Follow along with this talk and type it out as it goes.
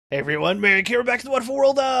Hey everyone, Merrick here, back to the wonderful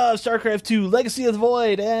world of StarCraft 2, Legacy of the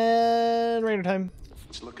Void, and Raynor time.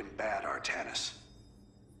 It's looking bad, Artanis.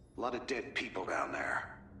 A lot of dead people down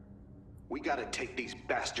there. We gotta take these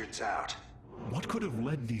bastards out. What could have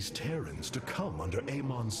led these Terrans to come under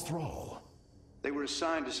Amon's thrall? They were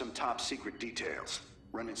assigned to some top-secret details,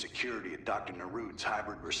 running security at Dr. Narud's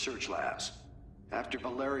hybrid research labs. After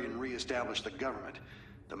Valerian re-established the government,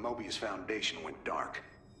 the Mobius Foundation went dark.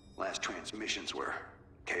 Last transmissions were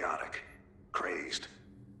chaotic, crazed.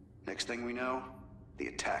 Next thing we know, the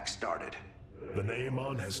attack started. Then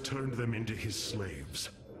Amon has turned them into his slaves,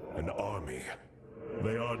 an army.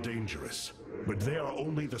 They are dangerous, but they are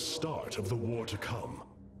only the start of the war to come.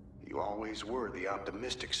 You always were the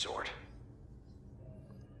optimistic sort.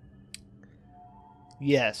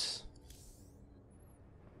 Yes.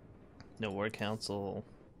 No War Council.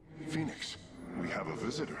 Phoenix, we have a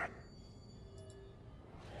visitor.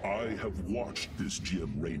 I have watched this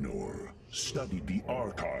Jim Raynor, studied the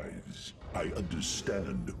archives. I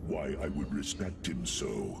understand why I would respect him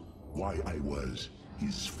so, why I was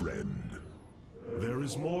his friend. There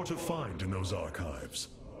is more to find in those archives.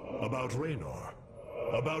 About Raynor.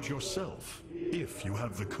 About yourself, if you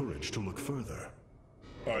have the courage to look further.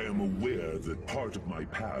 I am aware that part of my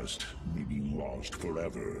past may be lost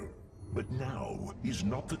forever. But now is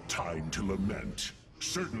not the time to lament.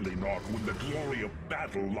 Certainly not when the glory of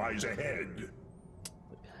battle lies ahead.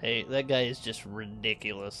 Hey, that guy is just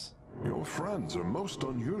ridiculous. Your friends are most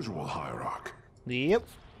unusual, Hierarch. Yep.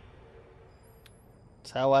 That's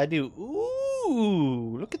how I do.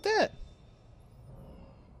 Ooh, look at that.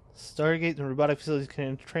 Stargate and robotic facilities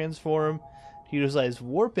can transform to utilize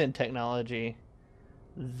warp-in technology.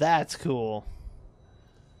 That's cool.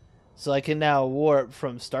 So I can now warp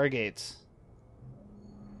from Stargates.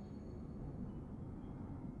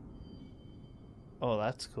 Oh,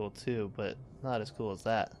 that's cool too, but not as cool as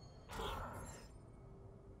that.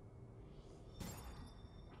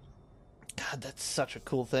 God, that's such a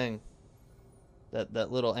cool thing.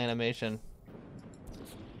 That little animation.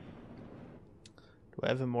 Do I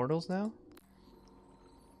have immortals now?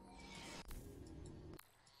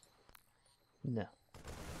 No.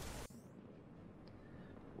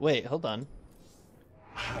 Wait, hold on.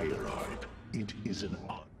 Hierarch, it is an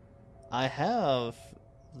honor. I have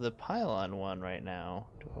the pylon one right now.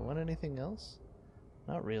 Do I want anything else?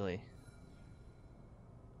 Not really.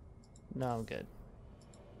 No, I'm good.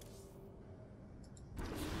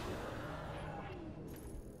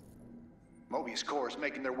 Mobius Corps is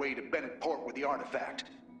making their way to Bennett Port with the artifact.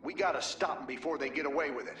 We gotta stop them before they get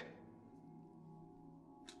away with it.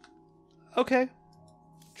 Okay.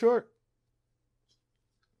 Sure.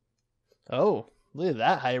 Oh, look at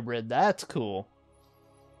that hybrid. That's cool.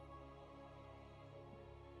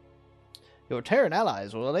 Your Terran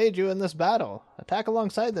allies will aid you in this battle. Attack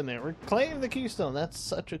alongside them and reclaim the Keystone. That's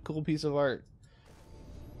such a cool piece of art.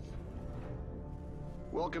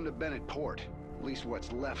 Welcome to Bennett Port. At least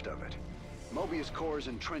what's left of it. Mobius Corps has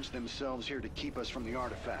entrenched themselves here to keep us from the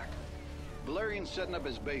artifact. Valerian's setting up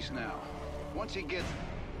his base now. Once he gets...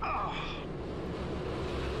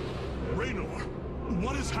 Raynor,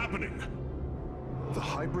 what is happening? The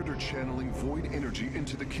hybrid are channeling void energy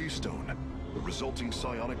into the Keystone. The resulting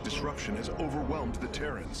psionic disruption has overwhelmed the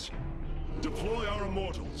Terrans. Deploy our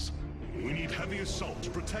immortals. We need heavy assault to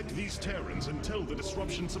protect these Terrans until the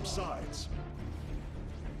disruption subsides.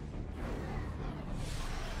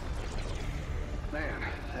 Man,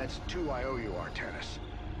 that's 2 I owe you, Artanis.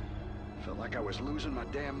 Felt like I was losing my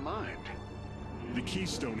damn mind. The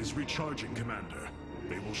Keystone is recharging, Commander.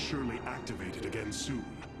 They will surely activate it again soon.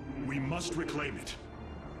 We must reclaim it.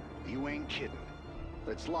 You ain't kidding.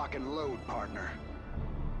 Let's lock and load, partner.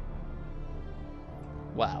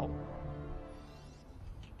 Wow.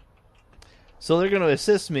 So they're going to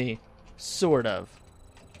assist me, sort of.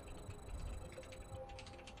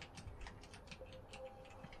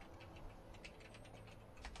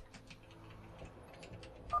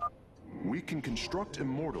 We can construct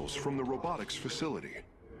immortals from the robotics facility.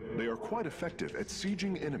 They are quite effective at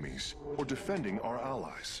sieging enemies or defending our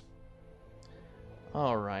allies.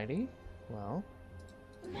 Alrighty. Well,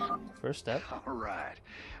 first step. All right.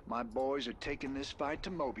 My boys are taking this fight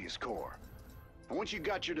to Mobius Corps. And once you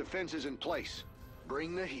got your defenses in place,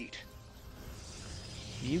 bring the heat.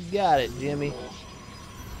 You got it, Jimmy.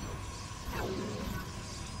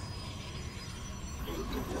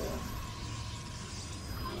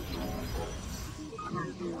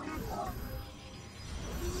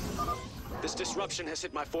 This disruption has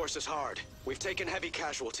hit my forces hard. We've taken heavy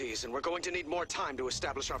casualties, and we're going to need more time to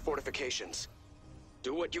establish our fortifications.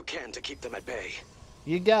 Do what you can to keep them at bay.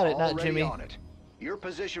 You got it, not Already Jimmy. on it. Your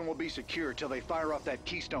position will be secure till they fire off that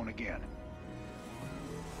keystone again.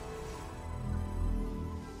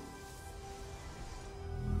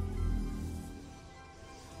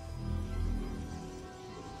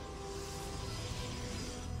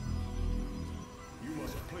 You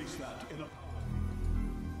must place that in a...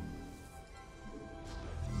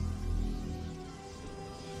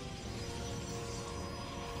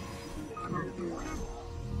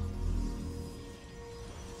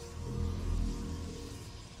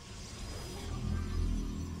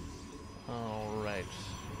 All right.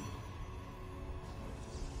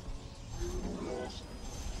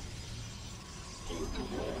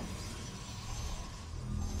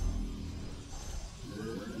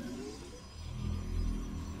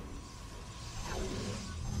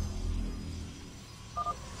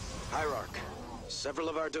 Hierarch, several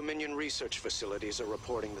of our Dominion research facilities are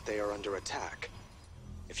reporting that they are under attack.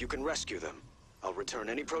 If you can rescue them, I'll return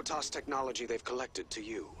any Protoss technology they've collected to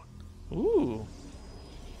you. Ooh.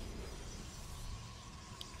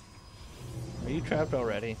 Are you trapped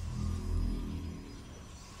already?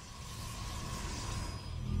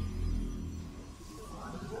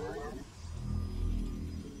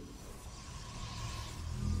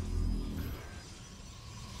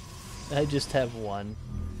 I just have one.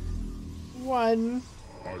 One.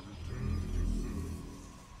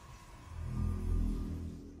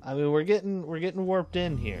 I mean, we're getting warped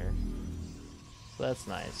in here. So that's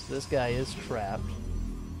nice. This guy is trapped.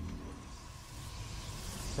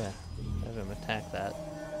 Yeah, have him attack that.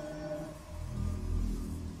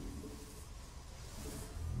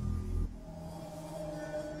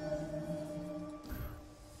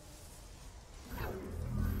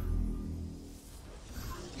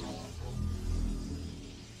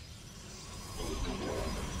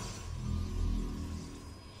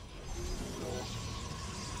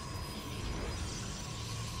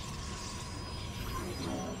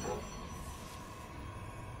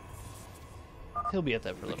 He'll be at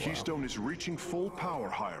that for a The little while. Keystone is reaching full power,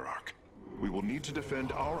 Hierarch. We will need to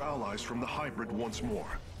defend our allies from the hybrid once more.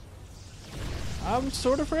 I'm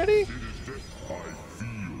sort of ready. I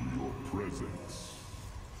feel your presence.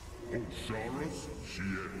 Osharis Shie.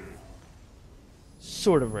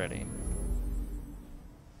 Sort of ready.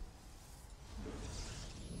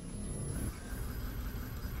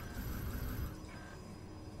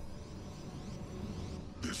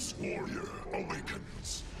 This warrior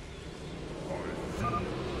awakens. I feel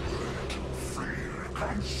that fear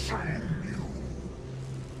consume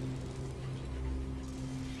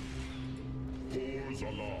you. Pours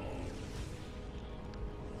along.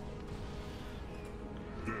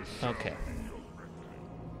 There shall Okay. be a reckoning.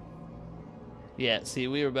 Yeah, see,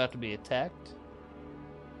 we were about to be attacked.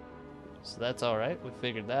 So that's alright, we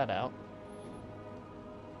figured that out.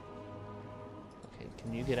 Okay,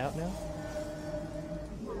 can you get out now?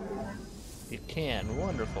 You can,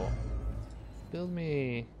 wonderful. Build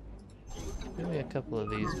me a couple of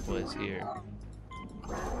these boys here.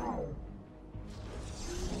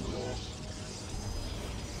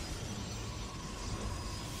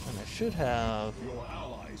 And I should have Your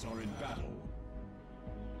allies are in battle.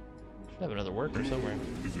 another worker somewhere.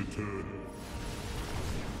 Is eternal.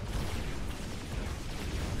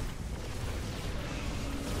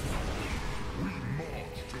 We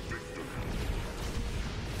march to victory.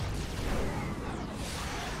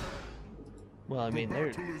 Well, I mean,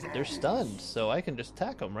 they're stunned, so I can just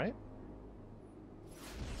attack them, right?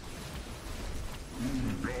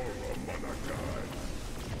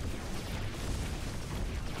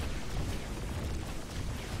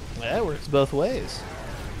 That works both ways.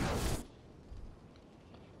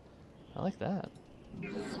 I like that. We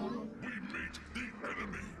meet the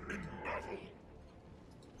enemy in battle.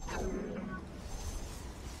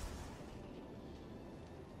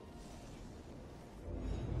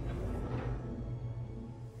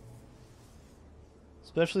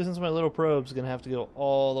 Especially since my little probe's gonna have to go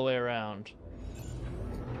all the way around.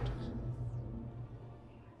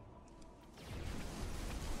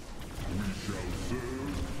 We shall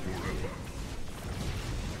serve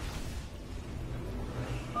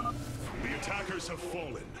forever. The attackers have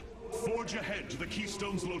fallen. Forge ahead to the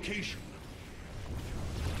Keystone's location.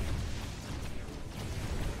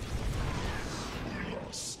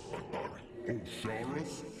 Ulas Atari.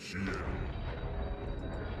 Osharis Shie.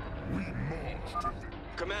 We march to victory.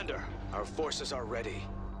 Commander, our forces are ready.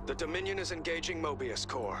 The Dominion is engaging Mobius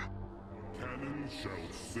Corps. Cannon shall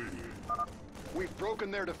sing. We've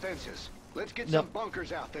broken their defenses. Let's get No. some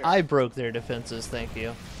bunkers out there. I broke their defenses, thank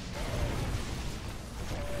you.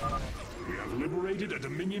 We have liberated a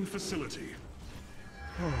Dominion facility.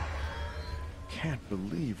 Can't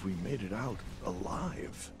believe we made it out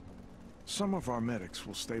alive. Some of our medics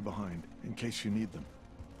will stay behind in case you need them.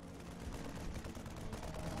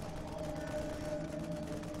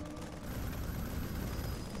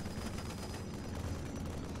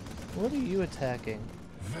 What are you attacking?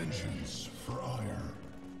 Vengeance for ire.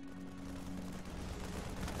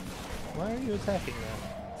 Why are you attacking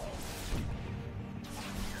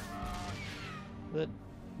that?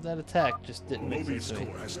 That attack just didn't make sense to me.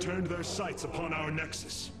 Mobius Corps has turned their sights upon our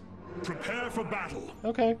nexus. Prepare for battle.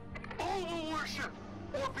 Okay. All will worship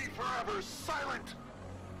or be forever silent.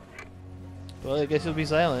 Well, I guess you'll be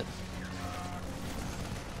silent.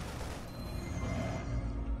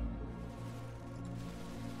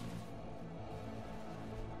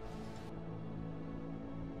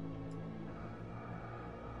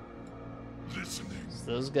 Listening. So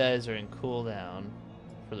those guys are in cooldown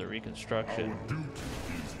for the reconstruction. Duty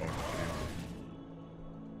is unending.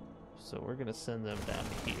 So we're gonna send them down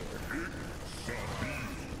here.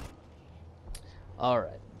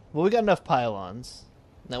 Alright. Well, we got enough pylons.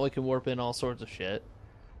 Now we can warp in all sorts of shit.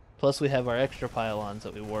 Plus we have our extra pylons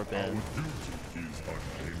that we warp in. Duty is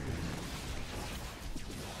unending.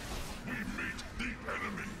 We meet the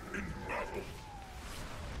enemy in battle.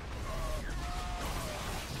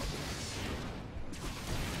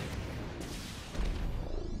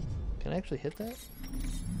 Can I actually hit that?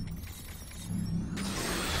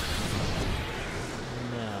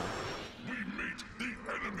 No. We meet the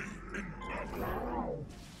enemy in battle.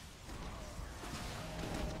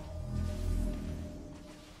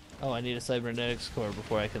 Oh, I need a cybernetics core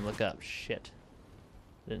before I can look up. Shit.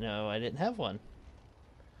 Didn't know I didn't have one.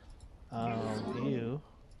 You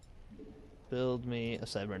build me a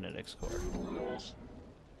cybernetics core.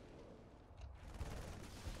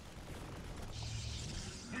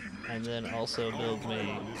 And then also build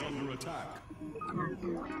me... Under attack.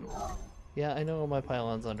 Yeah, I know my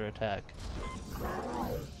pylon's under attack.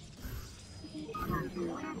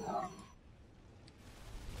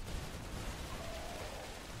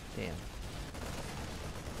 Damn.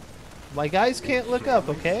 My guys can't look up,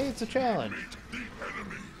 okay? It's a challenge.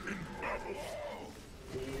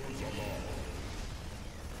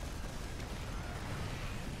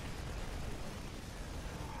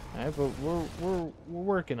 Alright, but we're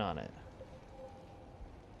working on it.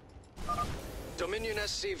 Dominion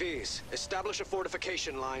SCVs, establish a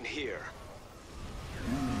fortification line here.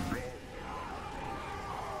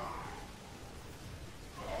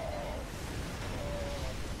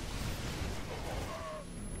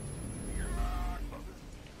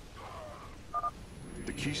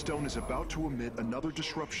 The Keystone is about to emit another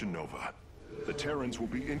disruption nova. The Terrans will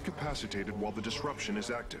be incapacitated while the disruption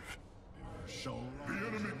is active. The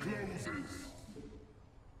enemy closes.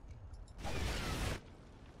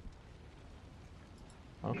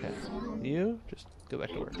 Okay. You just go back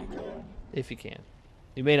to work. If you can.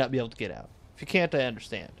 You may not be able to get out. If you can't, I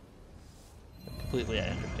understand. Completely, I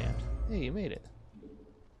understand. Hey, you made it.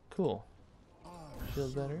 Cool. Feel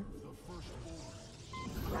better?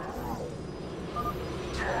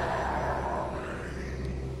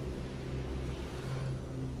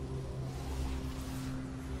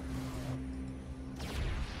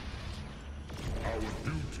 Our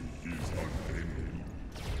duty is unending.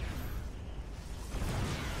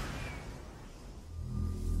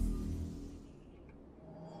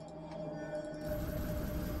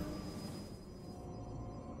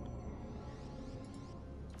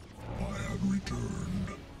 I have returned.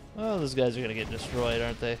 Oh, those guys are gonna get destroyed,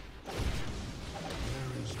 aren't they?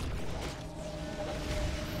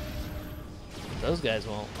 Those guys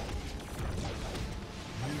won't.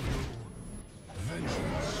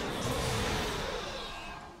 Vengeance.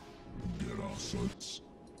 Gerasutz.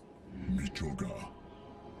 Michoga.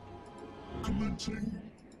 Commencing.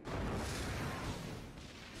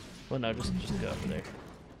 Well, no, just go over there.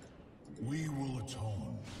 We will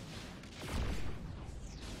atone.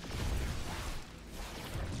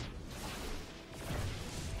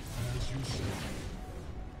 As you say.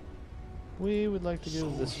 We would like to go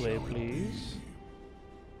this way, please.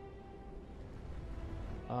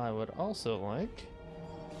 I would also like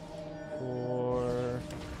for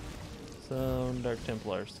some Dark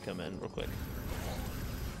Templars to come in real quick.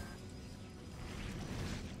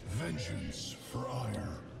 Vengeance for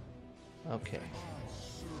ire. Okay.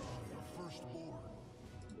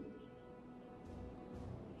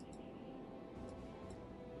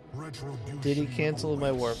 Did he cancel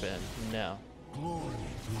my warp in? No. Glory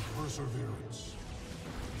through perseverance.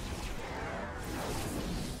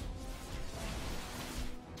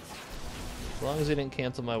 As long as he didn't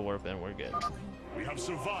cancel my warp in, we're good. We have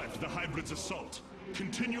survived the hybrid's assault.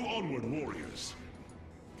 Continue onward, warriors.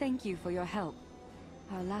 Thank you for your help.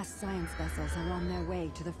 Our last science vessels are on their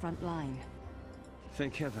way to the front line.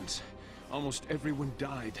 Thank heavens. Almost everyone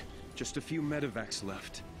died. Just a few medevacs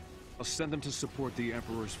left. I'll send them to support the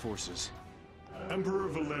Emperor's forces. Emperor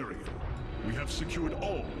Valerian, we have secured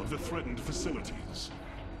all of the threatened facilities.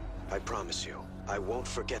 I promise you, I won't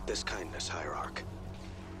forget this kindness, Hierarch.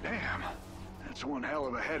 Damn, that's one hell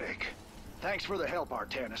of a headache. Thanks for the help,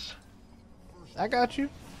 Artanis. I got you.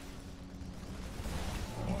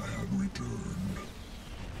 I have returned.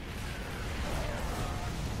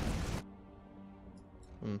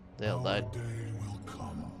 They all died. Our day will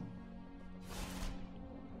come.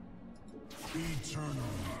 Eternally.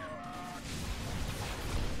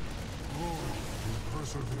 Glory and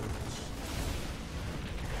perseverance.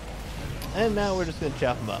 And now we're just gonna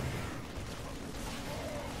chop them up.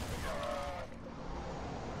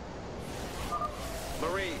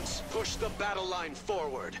 Marines, push the battle line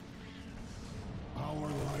forward. Our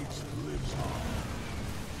light lives on.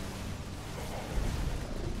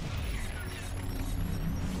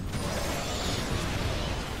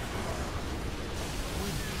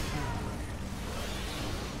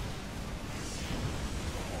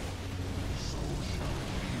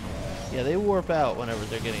 Yeah, they warp out whenever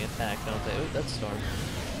they're getting attacked, don't they? Oh, that's Storm.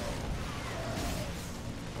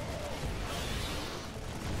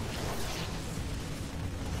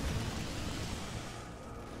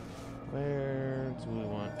 Where do we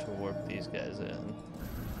want to warp these guys in?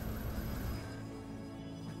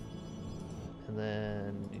 And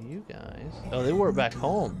then you guys... Oh, they warp back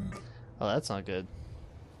home. Oh, that's not good.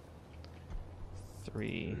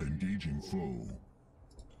 3. Engaging foe.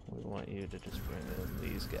 We want you to just bring in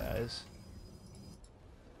these guys.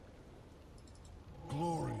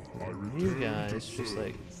 Glory. You guys just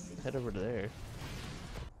like head over to there.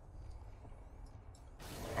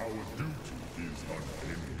 Our duty is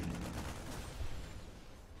unending.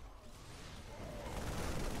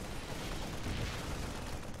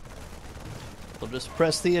 We'll just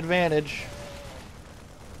press the advantage.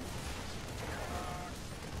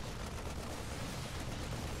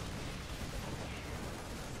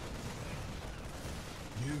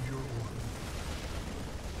 Give your order.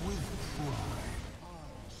 With pride. I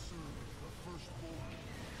serve the firstborn.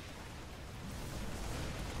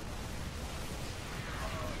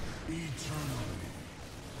 Eternally.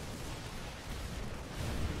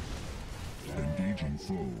 Engaging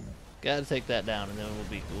foe. Gotta take that down, and then we'll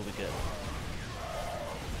be good.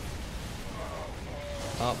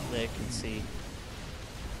 Oh, they can see.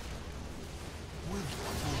 With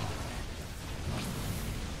pride.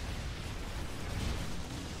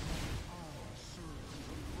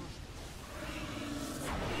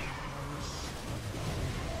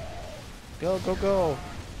 Go, go, go!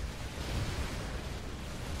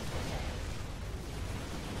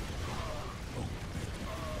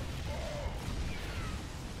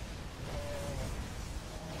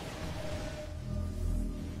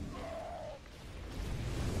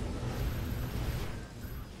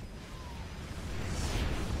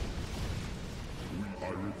 I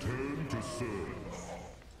return to serve.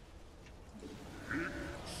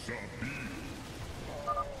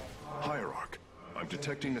 Hierarch, I'm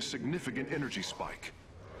detecting a significant energy spike.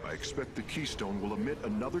 I expect the Keystone will emit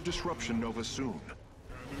another disruption nova soon.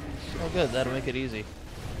 Oh good, that'll make it easy.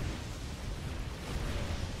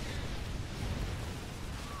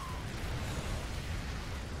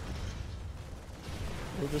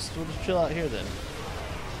 We'll just chill out here then.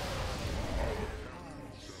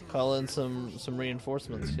 Call in some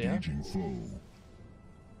reinforcements, yeah? Engaging foe.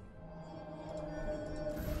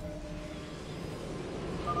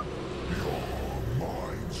 Your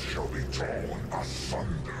minds shall be torn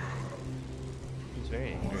asunder. He's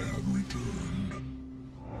very angry. I have returned.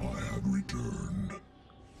 I have returned.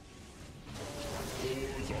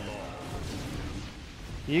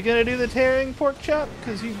 You gonna do the tearing, pork chop?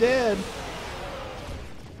 Cause you dead.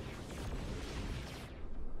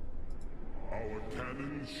 Our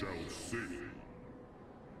cannon shall sing.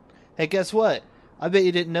 Hey, guess what? I bet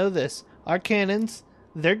you didn't know this. Our cannons,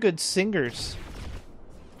 they're good singers.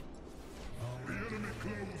 The enemy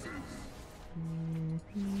closes.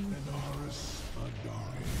 Benares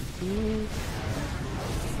Adari.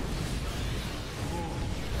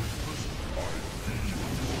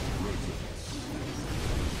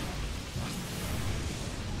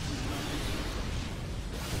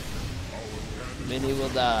 Many will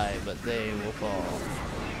die, but they will fall.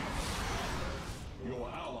 Your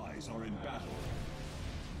allies are in battle.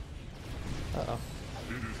 Uh-oh.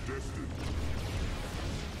 It is destined.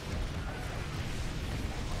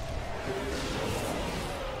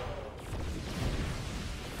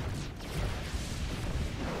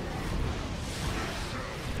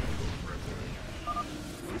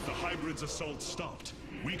 Druid's assault stopped.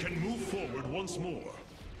 We can move forward once more.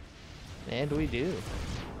 And we do.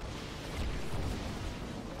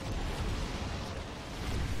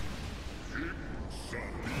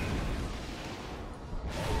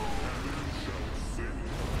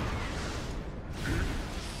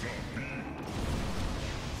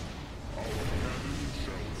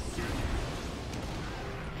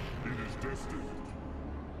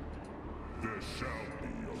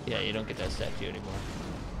 Yeah, you don't get that statue anymore.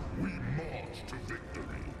 We march to victory.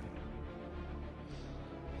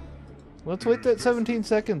 Let's wait that 17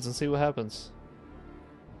 seconds and see what happens.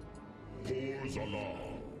 Pours along.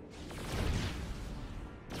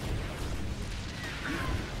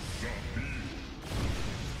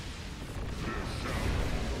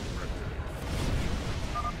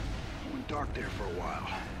 Went dark there for a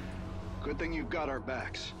while. Good thing you've got our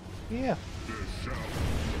backs. Yeah.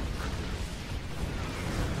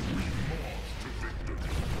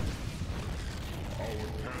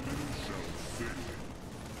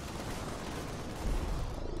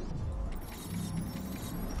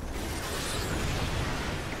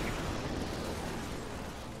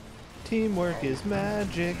 Teamwork is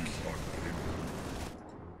magic.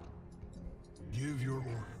 Give your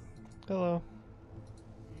order. Hello.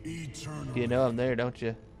 Eternal. You know I'm there, don't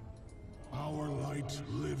you? Our light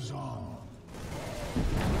lives on.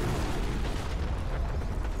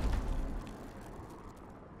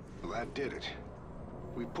 Well, that did it.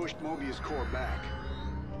 We pushed Mobius core back.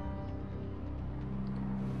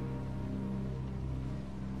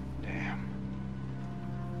 Damn.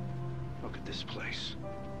 Look at this place.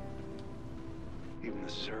 Even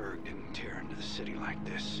the Zerg didn't tear into the city like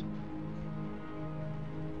this.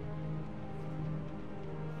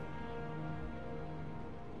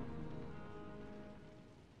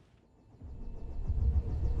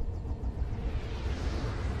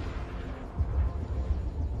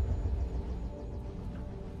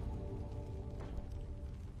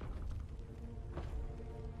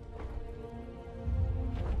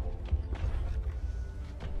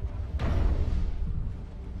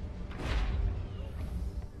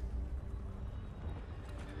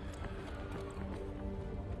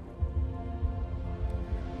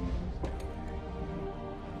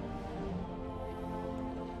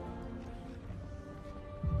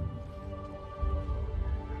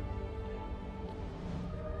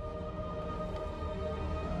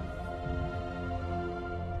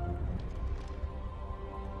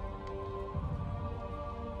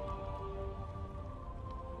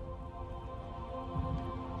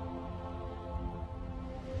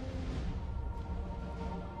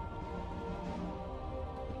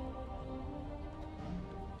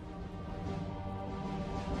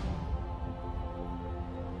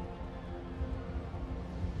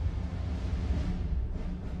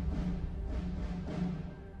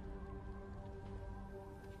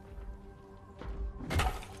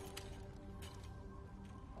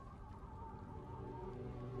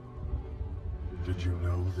 Did you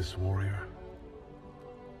know this warrior?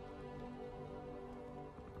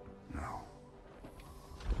 No.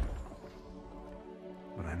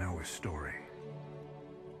 But I know his story.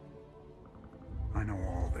 I know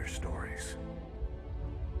all their stories.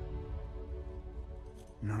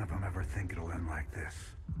 None of them ever think it'll end like this.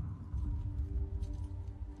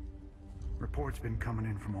 Reports been coming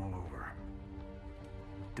in from all over.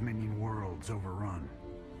 Dominion worlds overrun.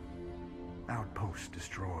 Outposts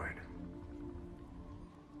destroyed.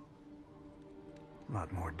 A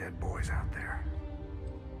lot more dead boys out there.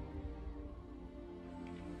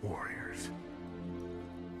 Warriors.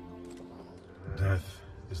 Death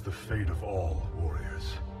is the fate of all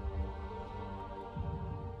warriors.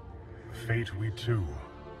 A fate we too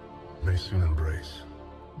may soon embrace.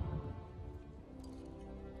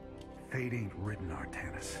 Fate ain't written,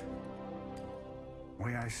 Artanis.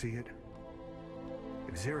 Way I see it,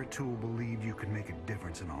 if Zeratul believed you could make a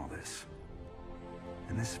difference in all this,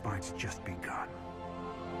 then this fight's just begun.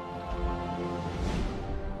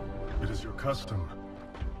 It is your custom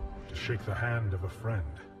to shake the hand of a friend,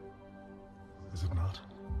 is it not?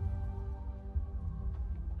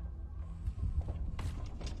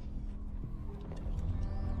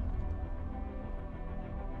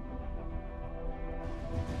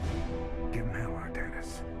 Give him hell,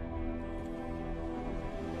 Artanis.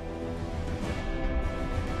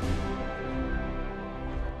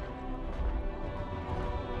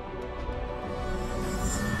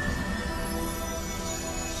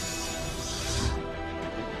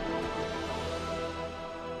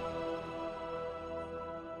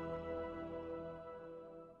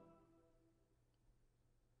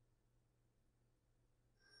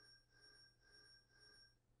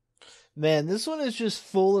 Man, this one is just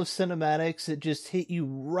full of cinematics that just hit you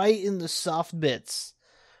right in the soft bits.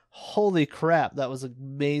 Holy crap, that was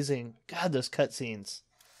amazing. God, those cutscenes.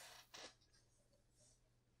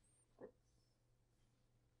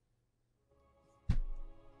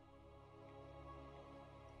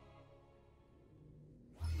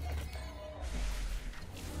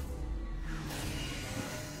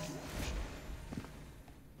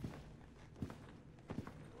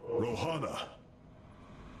 Rohana.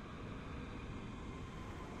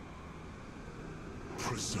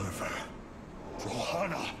 Preserver.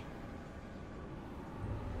 Rohana.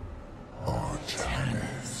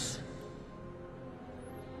 Artanis.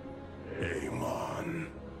 Amon.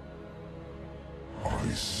 I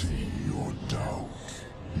see your doubt,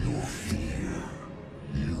 your fear.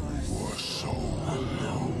 You were so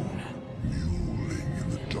alone, mewling in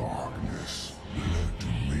the darkness. Let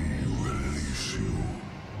me release you,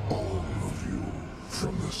 all of you,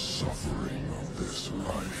 from the suffering of this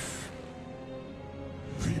life.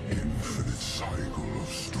 The infinite cycle of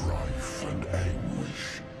strife and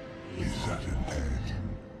anguish is at an end.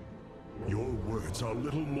 Your words are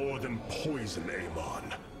little more than poison,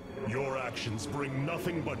 Amon. Your actions bring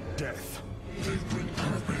nothing but death. They bring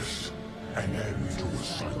purpose, an end to a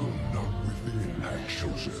cycle none within had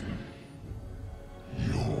chosen.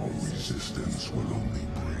 Your resistance will only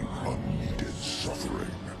bring unneeded suffering.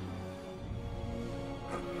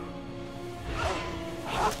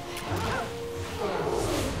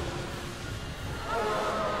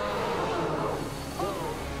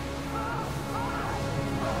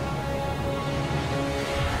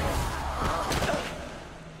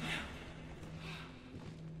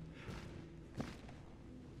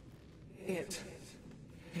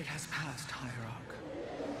 It has passed, Hierarch.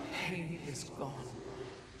 Pain is gone.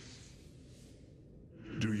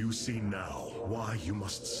 Do you see now why you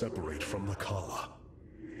must separate from the Kala?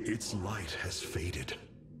 Its light has faded.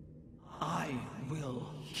 I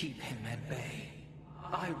will keep him at bay.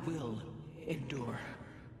 I will endure.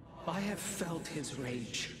 I have felt his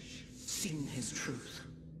rage, seen his truth.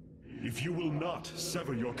 If you will not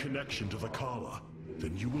sever your connection to the Kala,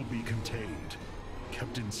 then you will be contained,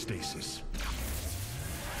 kept in stasis.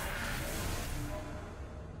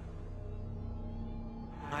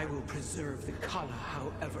 I will preserve the Kala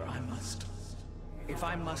however I must. If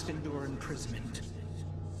I must endure imprisonment,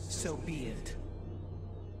 so be it.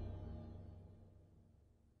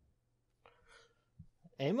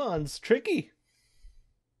 Amon's tricky.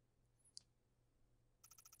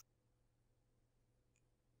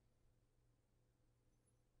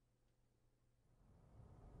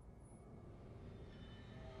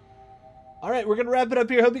 Alright, we're going to wrap it up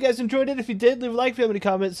here. Hope you guys enjoyed it. If you did, leave a like. If you have any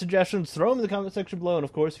comments, suggestions, throw them in the comment section below. And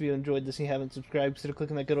of course, if you enjoyed this and you haven't subscribed, consider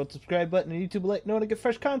clicking that good old subscribe button on YouTube to let you know when I get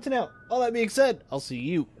fresh content out. All that being said, I'll see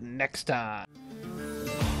you next time.